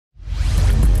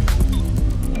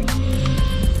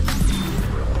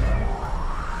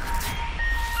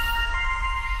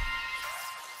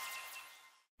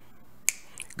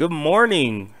Good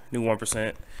morning, new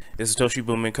 1%. This is Satoshi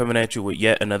Boomin coming at you with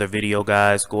yet another video,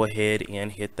 guys. Go ahead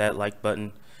and hit that like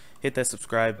button, hit that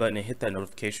subscribe button, and hit that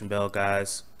notification bell,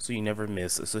 guys, so you never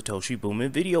miss a Satoshi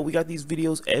Boomin video. We got these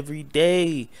videos every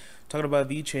day talking about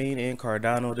VeChain and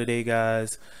Cardano today,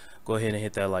 guys. Go ahead and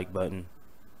hit that like button.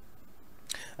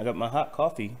 I got my hot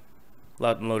coffee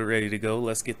locked and loaded, ready to go.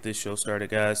 Let's get this show started,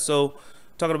 guys. So,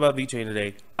 talking about VeChain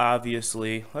today,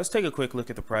 obviously, let's take a quick look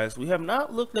at the price. We have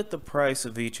not looked at the price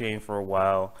of VeChain for a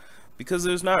while because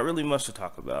there's not really much to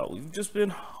talk about. We've just been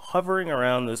hovering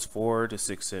around this 4 to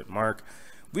 6 cent mark.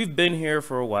 We've been here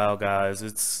for a while, guys.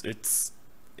 It's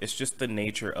just the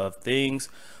nature of things.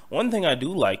 One thing I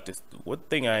do like, one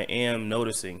thing I am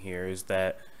noticing here is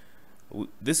that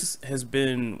this has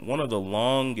been one of the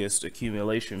longest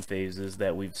accumulation phases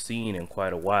that we've seen in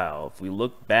quite a while. If we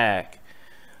look back,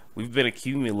 we've been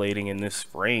accumulating in this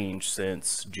range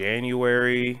since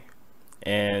January,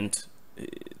 and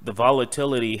the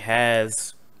volatility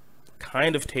has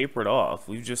kind of tapered off.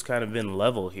 We've just kind of been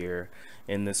level here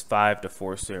in this 5 to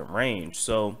 4 cent range.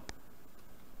 So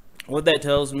what that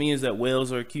tells me is that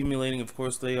whales are accumulating. Of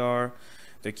course they are.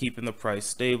 They're keeping the price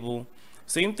stable.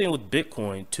 Same thing with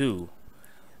Bitcoin too.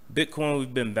 Bitcoin,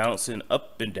 we've been bouncing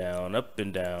up and down, up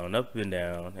and down, up and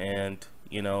down, and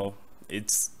you know,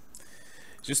 it's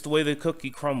just the way the cookie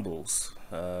crumbles,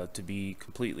 to be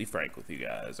completely frank with you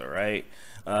guys. All right,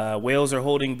 whales are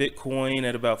holding Bitcoin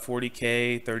at about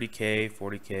 40k, 30k,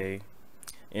 40k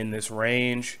in this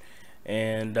range,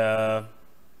 and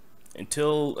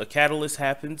until a catalyst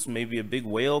happens, maybe a big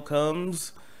whale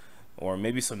comes, or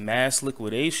maybe some mass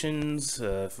liquidations,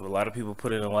 if a lot of people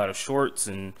put in a lot of shorts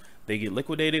and they get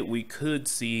liquidated, we could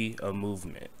see a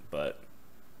movement. But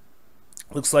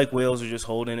looks like whales are just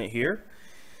holding it here.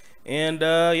 And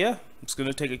yeah, it's going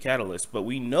to take a catalyst, but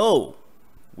we know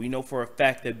for a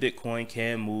fact that Bitcoin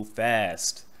can move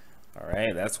fast. All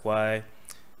right, that's why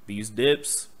these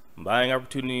dips, buying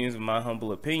opportunities, in my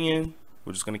humble opinion,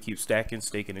 we're just going to keep stacking,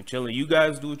 staking, and chilling. You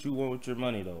guys do what you want with your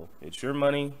money, though. It's your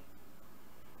money,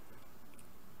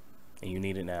 and you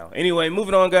need it now. Anyway,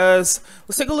 moving on, guys.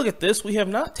 Let's take a look at this. We have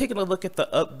not taken a look at the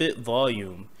upbit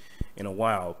volume in a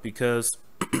while because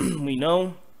we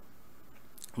know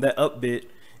that upbit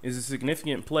is a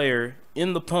significant player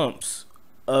in the pumps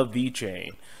of VeChain.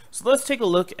 So let's take a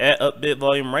look at upbit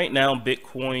volume. Right now,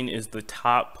 Bitcoin is the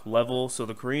top level, so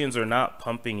the Koreans are not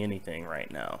pumping anything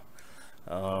right now.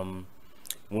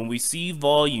 When we see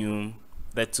volume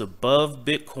that's above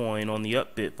Bitcoin on the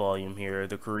upbit volume here,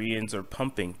 the Koreans are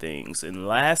pumping things. And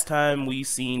last time we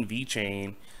seen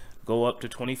VeChain go up to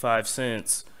 25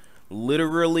 cents,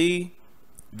 literally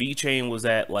VeChain was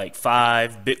at like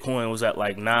 5, Bitcoin was at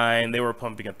like 9. They were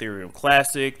pumping Ethereum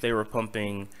Classic, they were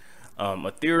pumping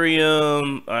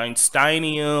Ethereum,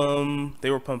 Einsteinium, they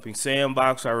were pumping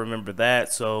Sandbox. I remember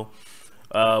that. So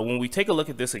when we take a look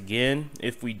at this again,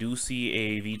 if we do see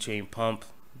a VeChain pump,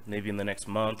 maybe in the next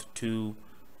month, 2,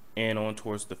 and on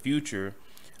towards the future,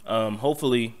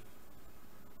 hopefully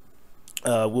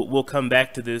we'll come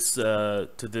back to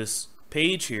this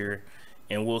page here,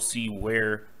 and we'll see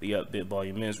where the upbit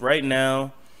volume is. Right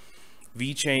now,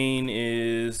 VeChain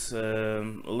is a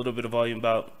little bit of volume,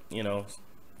 about, you know,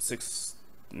 $6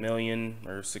 million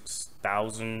or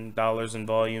 $6,000 in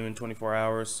volume in 24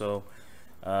 hours. So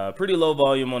pretty low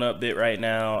volume on upbit right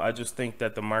now. I just think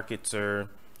that the markets are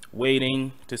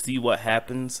waiting to see what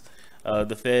happens.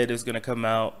 The Fed is going to come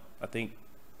out, I think,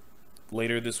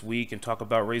 later this week and talk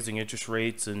about raising interest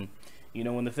rates. And you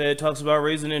know, when the Fed talks about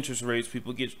raising interest rates,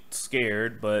 people get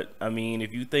scared. But I mean,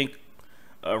 if you think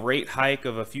a rate hike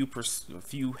of a few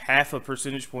half a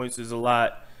percentage points is a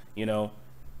lot, you know,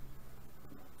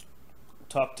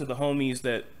 talk to the homies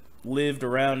that lived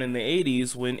around in the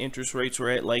 80s when interest rates were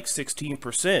at like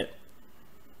 16%.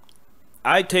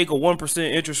 I'd take a 1%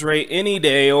 interest rate any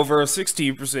day over a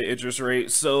 16% interest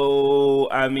rate. So,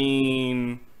 I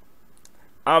mean,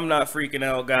 I'm not freaking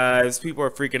out, guys. People are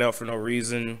freaking out for no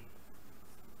reason.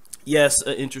 Yes,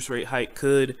 an interest rate hike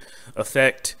could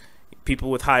affect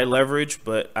people with high leverage,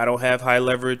 but I don't have high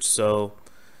leverage, so,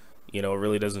 you know, it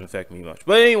really doesn't affect me much.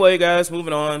 But anyway, guys,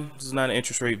 moving on. This is not an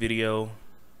interest rate video.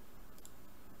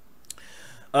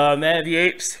 Mad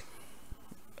Apes.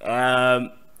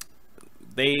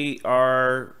 They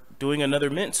are doing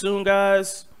another mint soon,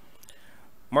 guys.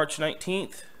 March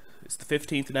 19th. It's the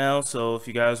 15th now, so if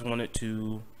you guys wanted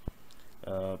to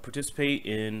participate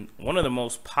in one of the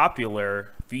most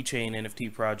popular VeChain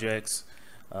NFT projects,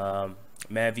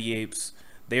 Mad Apes,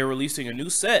 they are releasing a new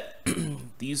set.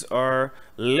 These are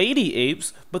lady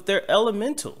apes, but they're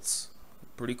elementals.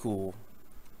 Pretty cool.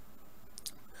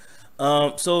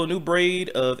 So a new braid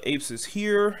of apes is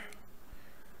here.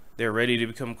 They're ready to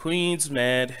become queens.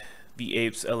 Mad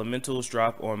V-Apes Elementals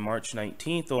drop on March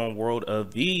 19th on World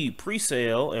of V.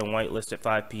 Pre-sale and whitelist at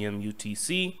 5 p.m.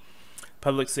 UTC.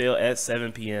 Public sale at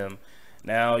 7 p.m.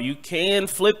 Now you can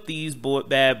flip these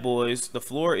bad boys. The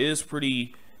floor is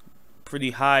pretty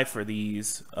high for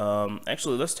these.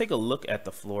 Actually, let's take a look at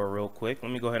the floor real quick.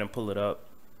 Let me go ahead and pull it up.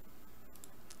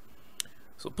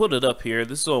 So put it up here.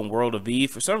 This is on World of V.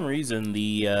 For some reason,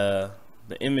 the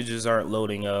images aren't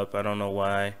loading up. I don't know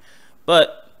why.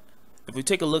 But if we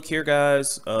take a look here,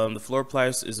 guys, the floor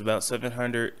price is about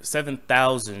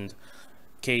 7,000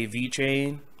 K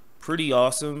VeChain. Pretty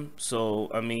awesome.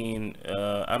 So I mean,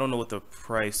 I don't know what the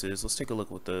price is. Let's take a look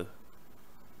what the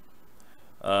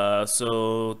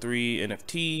so 3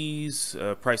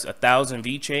 NFTs, price 1,000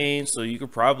 VeChain. So you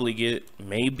could probably get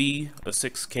maybe a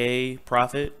 6K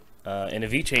profit. And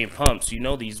if VeChain pumps, you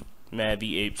know these Mad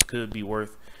V-Apes could be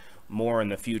worth more in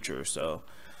the future. So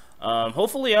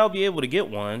hopefully I'll be able to get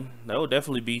one. That would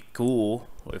definitely be cool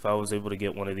if I was able to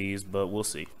get one of these, but we'll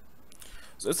see.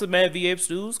 So that's the Mad V-Apes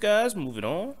news, guys. Moving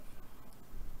on.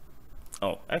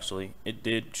 Oh, actually, it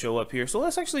did show up here. So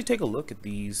let's actually take a look at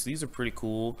these. These are pretty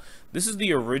cool. This is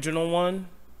the original one.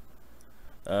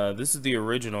 This is the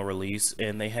original release,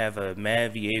 and they have a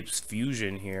Mad V-Apes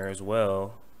Fusion here as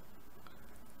well.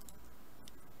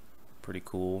 Pretty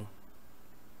cool.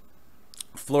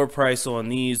 Floor price on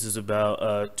these is about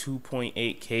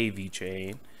 2.8K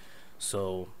VeChain.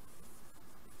 So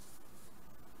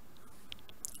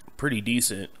pretty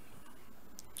decent.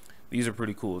 These are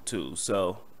pretty cool too.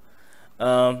 So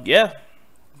yeah,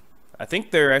 I think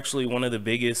they're actually one of the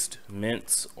biggest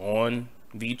mints on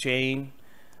VeChain,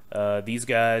 these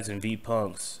guys and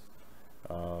V-Punks.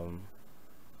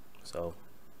 So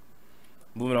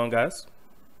moving on, guys.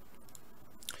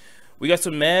 We got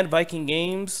some Mad Viking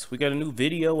games. We got a new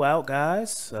video out,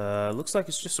 guys. Looks like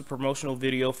it's just a promotional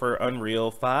video for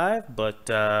Unreal 5,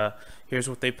 but here's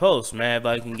what they post. Mad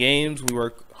Viking games. We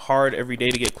work hard every day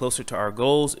to get closer to our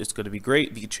goals. It's going to be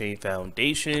great. VeChain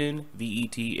Foundation,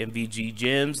 VET, and VG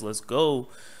Gems. Let's go.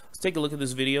 Let's take a look at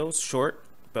this video. It's short,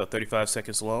 about 35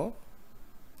 seconds long.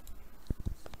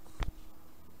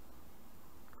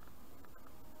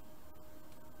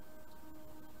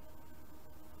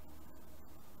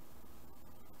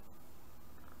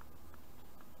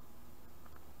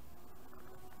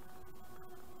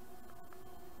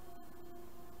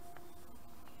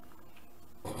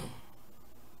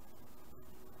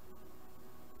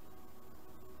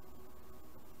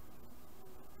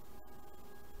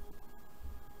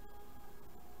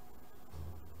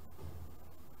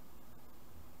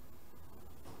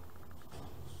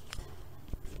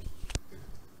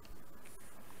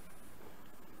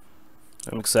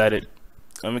 I'm excited.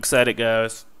 I'm excited,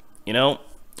 guys. You know,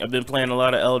 I've been playing a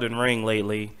lot of Elden Ring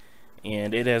lately,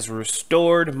 and it has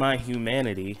restored my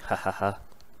humanity. Ha ha ha.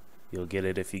 You'll get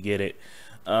it if you get it.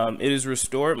 It has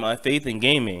restored my faith in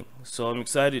gaming. So I'm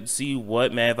excited to see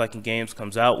what Mad Viking Games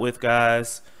comes out with,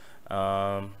 guys.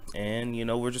 And, you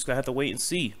know, we're just going to have to wait and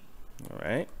see. All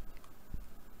right.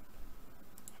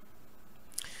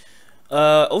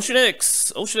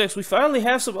 OceanX, we finally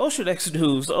have some OceanX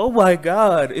news. Oh my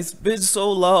god, it's been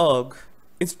so long.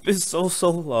 It's been so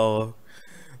long.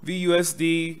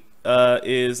 VUSD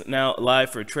is now live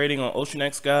for trading on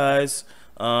OceanX, guys.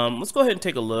 Let's go ahead and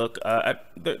take a look.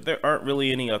 There aren't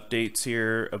really any updates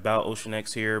here about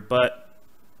OceanX here, but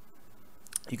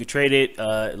you could trade it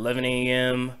 11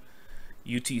 a.m.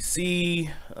 UTC,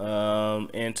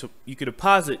 and you could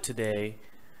deposit today.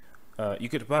 You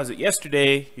could deposit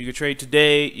yesterday, you could trade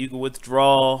today, you could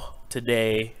withdraw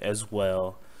today as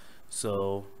well.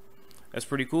 So that's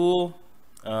pretty cool.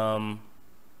 And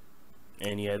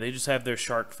yeah, they just have their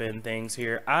shark fin things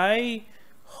here. I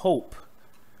hope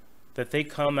that they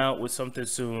come out with something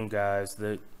soon, guys,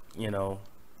 that, you know,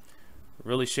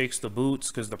 really shakes the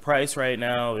boots, because the price right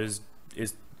now is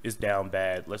down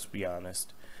bad, let's be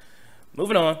honest.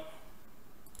 Moving on.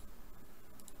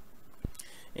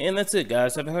 And that's it,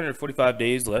 guys. 745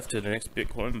 days left to the next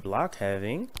Bitcoin block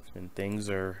halving, and things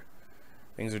are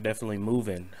definitely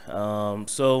moving.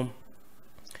 So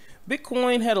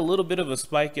Bitcoin had a little bit of a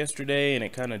spike yesterday, and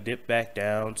it kind of dipped back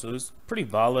down, so it's pretty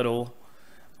volatile.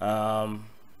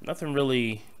 Nothing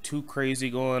really too crazy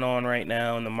going on right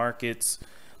now in the markets.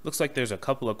 Looks like there's a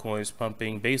couple of coins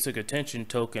pumping. Basic Attention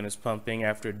token is pumping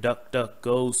after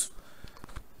DuckDuckGo's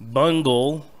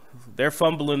bungle. They're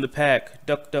fumbling the pack.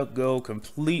 DuckDuckGo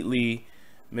completely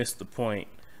missed the point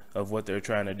of what they're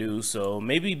trying to do. So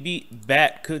maybe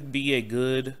BAT could be a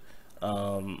good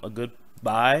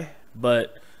buy,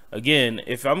 but again,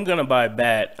 if I'm gonna buy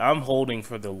BAT, I'm holding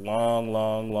for the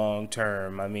long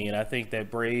term. I mean, I think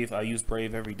that Brave, I use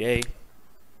Brave every day.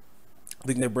 I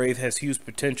think that Brave has huge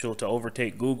potential to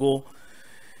overtake Google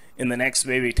in the next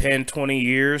maybe 10-20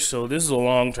 years. So this is a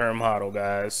long-term hodl,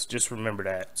 guys. Just remember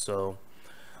that. So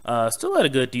still at a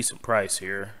good decent price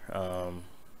here,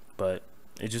 but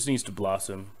it just needs to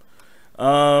blossom.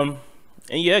 And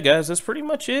yeah, guys, that's pretty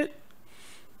much it.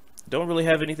 Don't really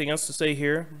have anything else to say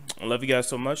here. I love you guys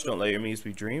so much. Don't let your memes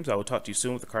be dreams. I will talk to you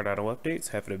soon with the Cardano updates.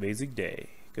 Have an amazing day.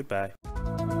 Goodbye.